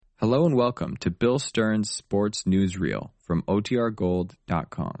Hello and welcome to Bill Stern's Sports Newsreel from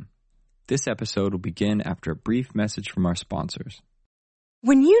OTRGold.com. This episode will begin after a brief message from our sponsors.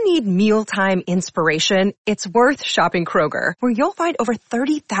 When you need mealtime inspiration, it's worth shopping Kroger, where you'll find over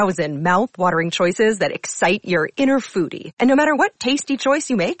 30,000 mouth-watering choices that excite your inner foodie. And no matter what tasty choice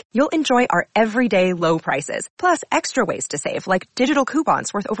you make, you'll enjoy our everyday low prices, plus extra ways to save, like digital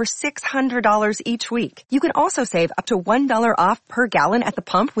coupons worth over $600 each week. You can also save up to $1 off per gallon at the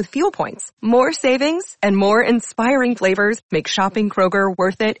pump with fuel points. More savings and more inspiring flavors make shopping Kroger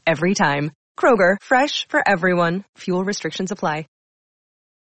worth it every time. Kroger, fresh for everyone. Fuel restrictions apply.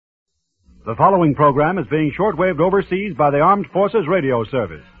 The following program is being shortwaved overseas by the Armed Forces Radio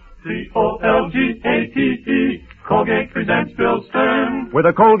Service. C-O-L-G-A-T-E, Colgate presents Bill Stern. With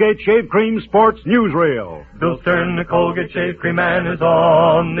a Colgate Shave Cream Sports Newsreel. Bill Stern, the Colgate Shave Cream Man, is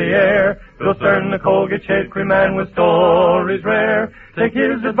on the air. Bill Stern, the Colgate Shave Cream Man, with stories rare. Take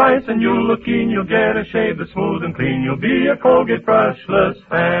his advice and you'll look keen. You'll get a shave that's smooth and clean. You'll be a Colgate brushless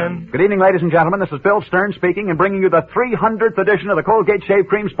fan. Good evening, ladies and gentlemen. This is Bill Stern speaking and bringing you the 300th edition of the Colgate Shave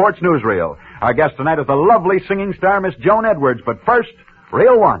Cream Sports Newsreel. Our guest tonight is the lovely singing star, Miss Joan Edwards. But first,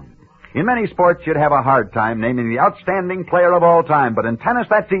 Reel 1. In many sports, you'd have a hard time naming the outstanding player of all time, but in tennis,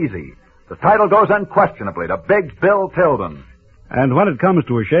 that's easy. The title goes unquestionably to Big Bill Tilden. And when it comes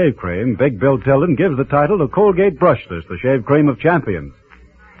to a shave cream, Big Bill Tilden gives the title to Colgate Brushless, the shave cream of champions.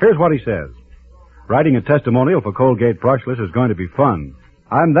 Here's what he says. Writing a testimonial for Colgate Brushless is going to be fun.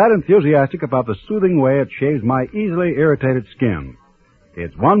 I'm that enthusiastic about the soothing way it shaves my easily irritated skin.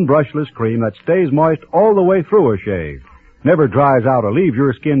 It's one brushless cream that stays moist all the way through a shave. Never dries out or leaves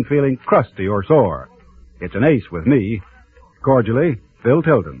your skin feeling crusty or sore. It's an ace with me. Cordially, Bill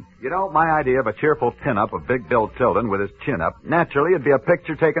Tilden. You know, my idea of a cheerful pin-up of Big Bill Tilden with his chin up, naturally it'd be a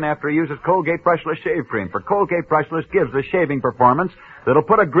picture taken after he uses Colgate Brushless Shave Cream, for Colgate Brushless gives a shaving performance that'll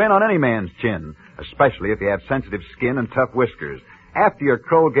put a grin on any man's chin, especially if you have sensitive skin and tough whiskers. After your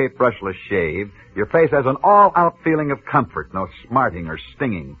Colgate Brushless shave, your face has an all-out feeling of comfort, no smarting or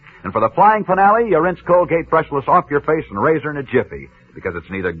stinging. And for the flying finale, you rinse Colgate Brushless off your face and razor in a jiffy, because it's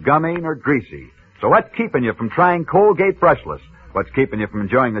neither gummy nor greasy. So what's keeping you from trying Colgate Brushless? What's keeping you from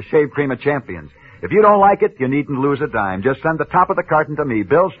enjoying the shave cream of champions? If you don't like it, you needn't lose a dime. Just send the top of the carton to me,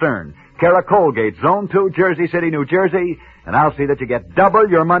 Bill Stern, care of Colgate, Zone 2, Jersey City, New Jersey, and I'll see that you get double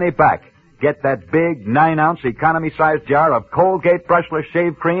your money back. Get that big 9-ounce economy-sized jar of Colgate Brushless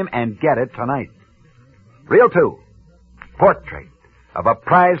Shave Cream and get it tonight. Reel 2. Portrait of a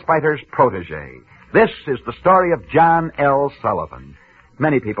prizefighter's protege. This is the story of John L. Sullivan.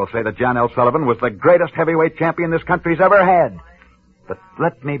 Many people say that John L. Sullivan was the greatest heavyweight champion this country's ever had. But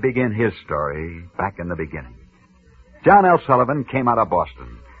let me begin his story back in the beginning. John L. Sullivan came out of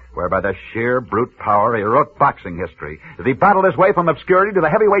Boston, where by the sheer brute power he wrote boxing history as he battled his way from obscurity to the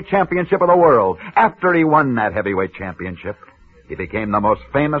heavyweight championship of the world. After he won that heavyweight championship, he became the most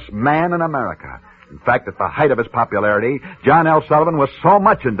famous man in America. In fact, at the height of his popularity, John L. Sullivan was so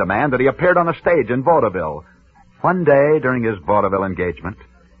much in demand that he appeared on the stage in vaudeville. One day, during his vaudeville engagement,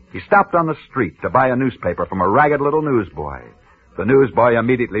 he stopped on the street to buy a newspaper from a ragged little newsboy. The newsboy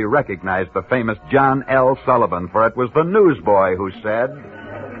immediately recognized the famous John L. Sullivan, for it was the newsboy who said,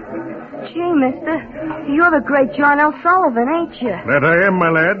 "Gee, mister, you're the great John L. Sullivan, ain't you?" "That I am, my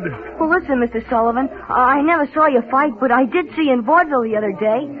lad." "Well, listen, Mr. Sullivan, I never saw you fight, but I did see you in vaudeville the other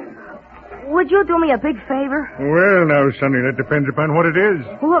day. Would you do me a big favor?" "Well, now, Sonny, that depends upon what it is."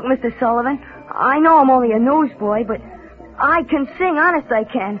 "Well, look, Mr. Sullivan, I know I'm only a newsboy, but I can sing, honest I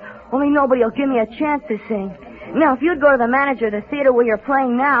can. Only nobody will give me a chance to sing. Now, if you'd go to the manager of the theater where you're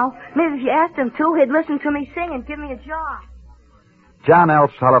playing now, maybe if you asked him to, he'd listen to me sing and give me a job." John L.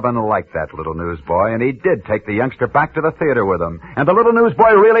 Sullivan liked that little newsboy, and he did take the youngster back to the theater with him. And the little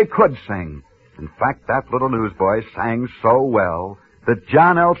newsboy really could sing. In fact, that little newsboy sang so well that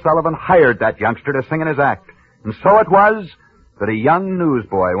John L. Sullivan hired that youngster to sing in his act. And so it was that a young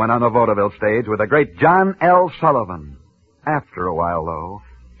newsboy went on the vaudeville stage with the great John L. Sullivan. After a while, though,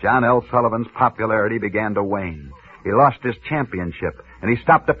 John L. Sullivan's popularity began to wane. He lost his championship, and he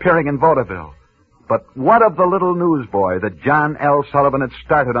stopped appearing in vaudeville. But what of the little newsboy that John L. Sullivan had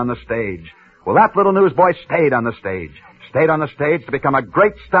started on the stage? Well, that little newsboy stayed on the stage to become a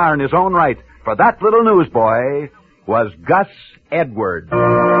great star in his own right. For that little newsboy was Gus Edwards.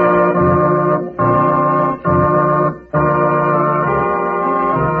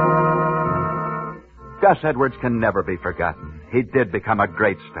 Gus Edwards can never be forgotten. He did become a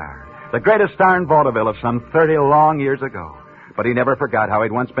great star. The greatest star in vaudeville of some 30 long years ago. But he never forgot how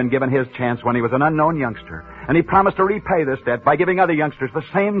he'd once been given his chance when he was an unknown youngster. And he promised to repay this debt by giving other youngsters the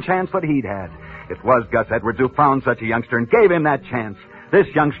same chance that he'd had. It was Gus Edwards who found such a youngster and gave him that chance. This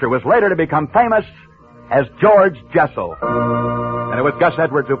youngster was later to become famous as George Jessel. And it was Gus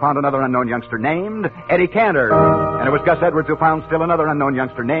Edwards who found another unknown youngster named Eddie Cantor. And it was Gus Edwards who found still another unknown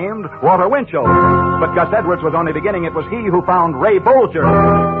youngster named Walter Winchell. But Gus Edwards was only beginning. It was he who found Ray Bolger,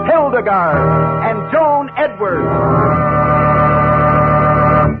 Hildegard, and Joan Edwards.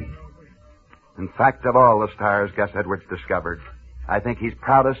 In fact, of all the stars Gus Edwards discovered, I think he's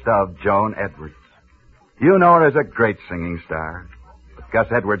proudest of Joan Edwards. You know her as a great singing star. But Gus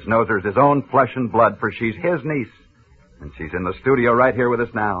Edwards knows her as his own flesh and blood, for she's his niece. And she's in the studio right here with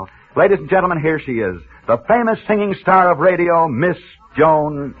us now. Ladies and gentlemen, here she is, the famous singing star of radio, Miss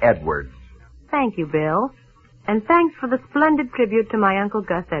Joan Edwards. Thank you, Bill. And thanks for the splendid tribute to my Uncle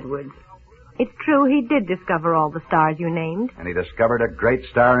Gus Edwards. It's true, he did discover all the stars you named. And he discovered a great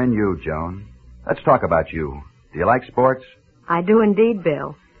star in you, Joan. Let's talk about you. Do you like sports? I do indeed,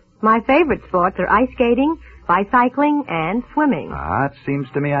 Bill. My favorite sports are ice skating, bicycling, and swimming. It seems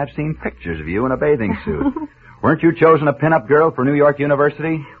to me I've seen pictures of you in a bathing suit. Weren't you chosen a pin-up girl for New York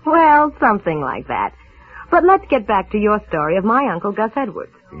University? Well, something like that. But let's get back to your story of my Uncle Gus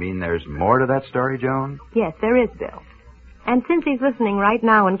Edwards. You mean there's more to that story, Joan? Yes, there is, Bill. And since he's listening right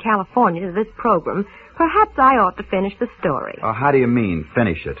now in California to this program, perhaps I ought to finish the story. Oh, how do you mean,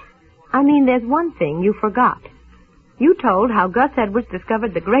 finish it? I mean, there's one thing you forgot. You told how Gus Edwards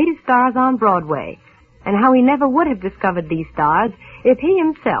discovered the greatest stars on Broadway, and how he never would have discovered these stars if he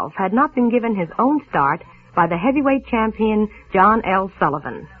himself had not been given his own start by the heavyweight champion John L.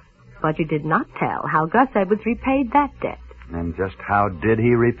 Sullivan. But you did not tell how Gus Edwards repaid that debt. And just how did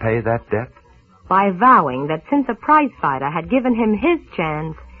he repay that debt? By vowing that since a prize fighter had given him his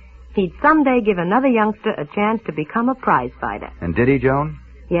chance, he'd someday give another youngster a chance to become a prize fighter. And did he, Joan?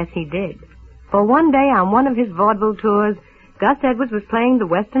 Yes, he did. For one day on one of his vaudeville tours, Gus Edwards was playing the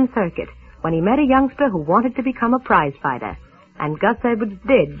Western Circuit when he met a youngster who wanted to become a prize fighter. And Gus Edwards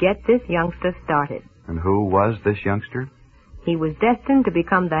did get this youngster started. And who was this youngster? He was destined to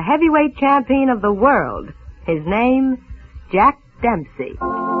become the heavyweight champion of the world. His name, Jack Dempsey.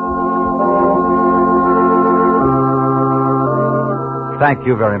 Thank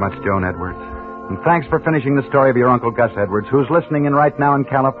you very much, Joan Edwards. And thanks for finishing the story of your Uncle Gus Edwards, who's listening in right now in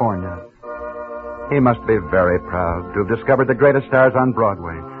California. He must be very proud to have discovered the greatest stars on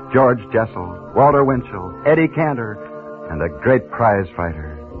Broadway, George Jessel, Walter Winchell, Eddie Cantor, and a great prize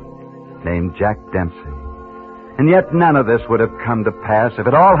fighter named Jack Dempsey. And yet none of this would have come to pass if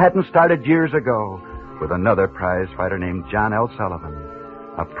it all hadn't started years ago with another prize fighter named John L. Sullivan,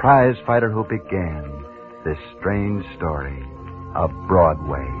 a prize fighter who began this strange story of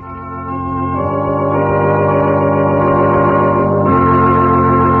Broadway.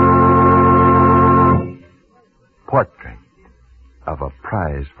 Portrait of a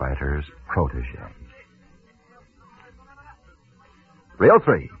prize fighter's protege. Reel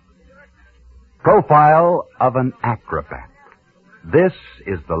 3. Profile of an acrobat. This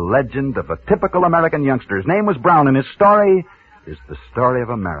is the legend of a typical American youngster. His name was Brown, and his story is the story of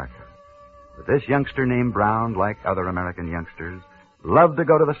America. But this youngster named Brown, like other American youngsters, loved to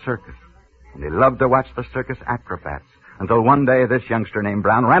go to the circus, and he loved to watch the circus acrobats, until one day this youngster named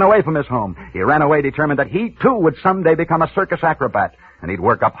Brown ran away from his home. He ran away determined that he, too, would someday become a circus acrobat, and he'd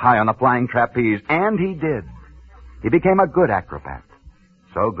work up high on the flying trapeze, and he did. He became a good acrobat.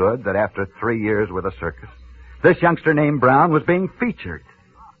 So good that after 3 years with a circus, this youngster named Brown was being featured.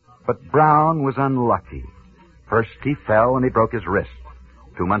 But Brown was unlucky. First he fell and he broke his wrist.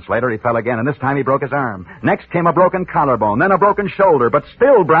 2 months later he fell again, and this time he broke his arm. Next came a broken collarbone, then a broken shoulder, but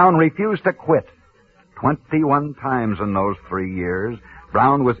still Brown refused to quit. 21 times in those 3 years,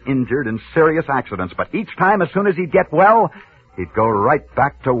 Brown was injured in serious accidents, but each time, as soon as he'd get well, he'd go right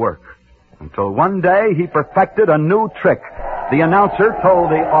back to work. Until one day he perfected a new trick. The announcer told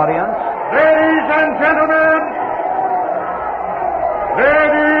the audience, Ladies and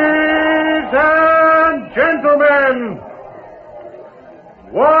gentlemen,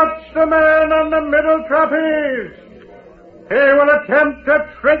 watch the man on the middle trapeze. He will attempt a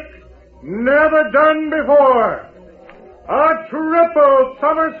trick never done before. A triple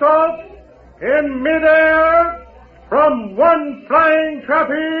somersault in midair from one flying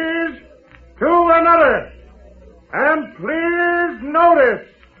trapeze to another. And please notice,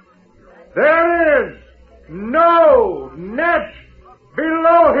 there is no net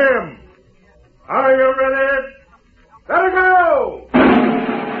below him. Are you ready? Let it go!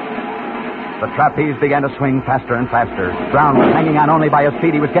 The trapeze began to swing faster and faster. Brown was hanging on only by his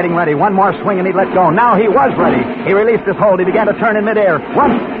feet. He was getting ready. One more swing and he'd let go. Now he was ready. He released his hold. He began to turn in midair.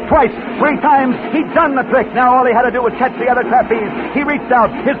 Once, twice, 3 times. He'd done the trick. Now all he had to do was catch the other trapeze. He reached out.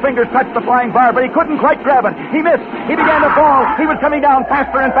 His fingers touched the flying bar, but he couldn't quite grab it. He missed. He began to fall. He was coming down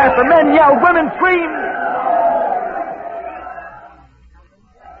faster and faster. Men yelled. Women screamed.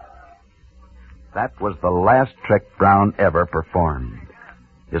 That was the last trick Brown ever performed.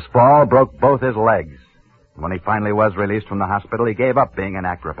 His fall broke both his legs. When he finally was released from the hospital, he gave up being an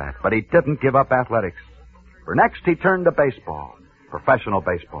acrobat. But he didn't give up athletics. For next, he turned to baseball, professional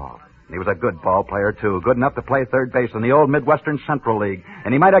baseball. He was a good ball player, too, good enough to play third base in the old Midwestern Central League.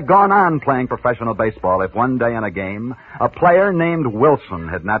 And he might have gone on playing professional baseball if one day in a game, a player named Wilson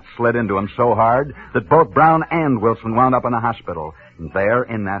had not slid into him so hard that both Brown and Wilson wound up in the hospital. And there,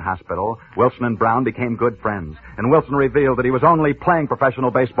 in that hospital, Wilson and Brown became good friends. And Wilson revealed that he was only playing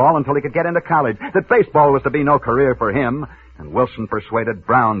professional baseball until he could get into college, that baseball was to be no career for him. And Wilson persuaded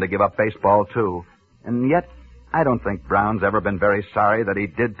Brown to give up baseball, too. And yet, I don't think Brown's ever been very sorry that he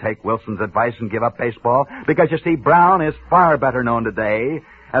did take Wilson's advice and give up baseball, because, you see, Brown is far better known today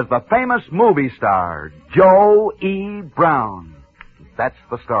as the famous movie star, Joe E. Brown. That's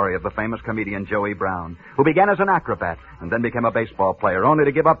the story of the famous comedian Joe E. Brown, who began as an acrobat and then became a baseball player, only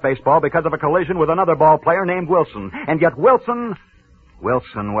to give up baseball because of a collision with another ball player named Wilson. And yet Wilson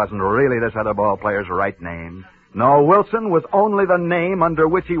wasn't really this other ball player's right name. No, Wilson was only the name under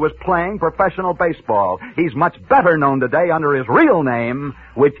which he was playing professional baseball. He's much better known today under his real name,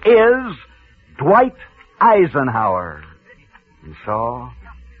 which is Dwight Eisenhower. And so,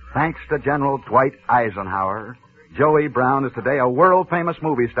 thanks to General Dwight Eisenhower, Joey Brown is today a world-famous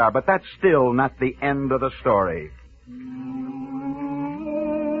movie star, but that's still not the end of the story.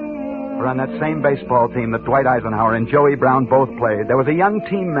 For on that same baseball team that Dwight Eisenhower and Joey Brown both played, there was a young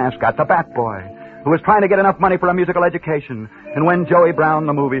team mascot, the Bat Boy, who was trying to get enough money for a musical education. And when Joey Brown,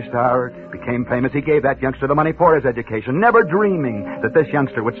 the movie star, became famous, he gave that youngster the money for his education, never dreaming that this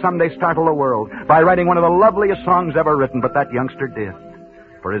youngster would someday startle the world by writing one of the loveliest songs ever written, but that youngster did.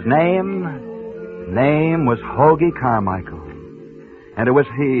 For his name was Hoagie Carmichael. And it was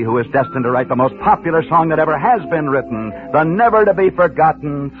he who was destined to write the most popular song that ever has been written, the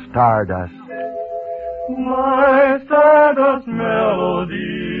never-to-be-forgotten Stardust. My Stardust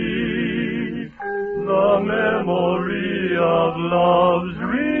melody, the memory of love's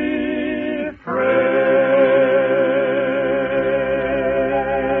refrain.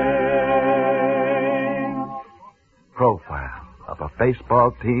 Profile of a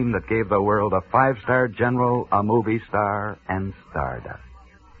baseball team that gave the world a 5-star general, a movie star, and Stardust.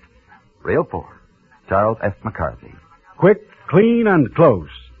 Reel 4, Charles F. McCarthy. Quick, clean, and close.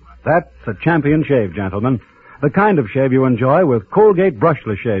 That's a champion shave, gentlemen. The kind of shave you enjoy with Colgate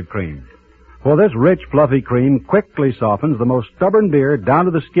Brushless Shave Cream. For this rich, fluffy cream quickly softens the most stubborn beard down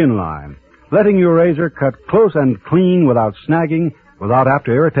to the skin line, letting your razor cut close and clean without snagging, without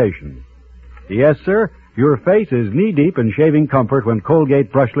after irritation. Yes, sir, your face is knee-deep in shaving comfort when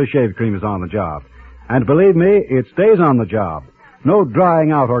Colgate Brushless Shave Cream is on the job. And believe me, it stays on the job. No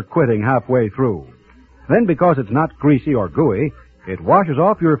drying out or quitting halfway through. Then, because it's not greasy or gooey, it washes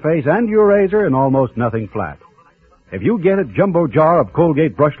off your face and your razor in almost nothing flat. If you get a jumbo jar of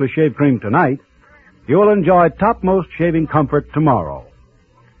Colgate Brushless Shave Cream tonight, you'll enjoy topmost shaving comfort tomorrow.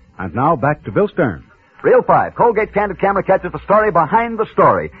 And now back to Bill Stern. Reel 5, Colgate Candid Camera catches the story behind the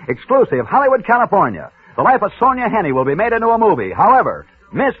story. Exclusive, Hollywood, California. The life of Sonia Henney will be made into a movie. However,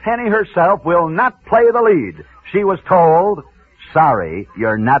 Miss Henney herself will not play the lead. She was told, sorry,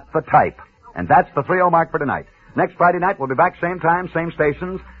 you're not the type. And that's the 3-0 mark for tonight. Next Friday night, we'll be back same time, same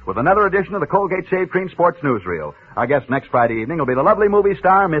stations, with another edition of the Colgate Shave Cream Sports Newsreel. Our guest next Friday evening will be the lovely movie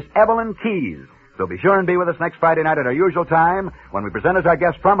star, Miss Evelyn Keyes. So be sure and be with us next Friday night at our usual time when we present as our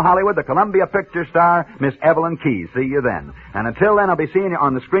guest from Hollywood the Columbia Picture star, Miss Evelyn Keyes. See you then. And until then, I'll be seeing you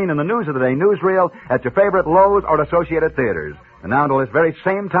on the screen in the News of the Day newsreel at your favorite Lowe's or Associated Theaters. And now until this very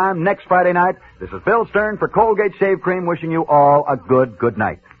same time next Friday night, this is Bill Stern for Colgate Shave Cream wishing you all a good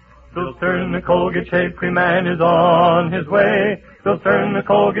night. Bill Stern, the Colgate Shave Cream man, is on his way. Bill Stern, the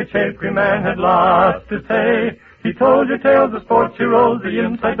Colgate Shave Cream man, had lots to say. He told you tales of sports heroes, the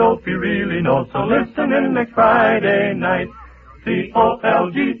inside dope you really know. So listen in next Friday night.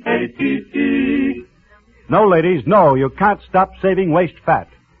 Colgate. No, ladies, no, you can't stop saving waste fat.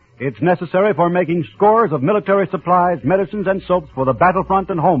 It's necessary for making scores of military supplies, medicines, and soaps for the battlefront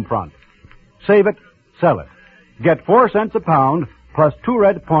and home front. Save it, sell it. Get 4 cents a pound, plus 2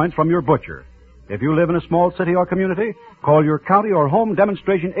 red points from your butcher. If you live in a small city or community, call your county or home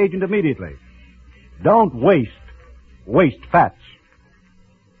demonstration agent immediately. Don't waste fats.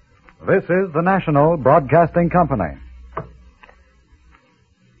 This is the National Broadcasting Company.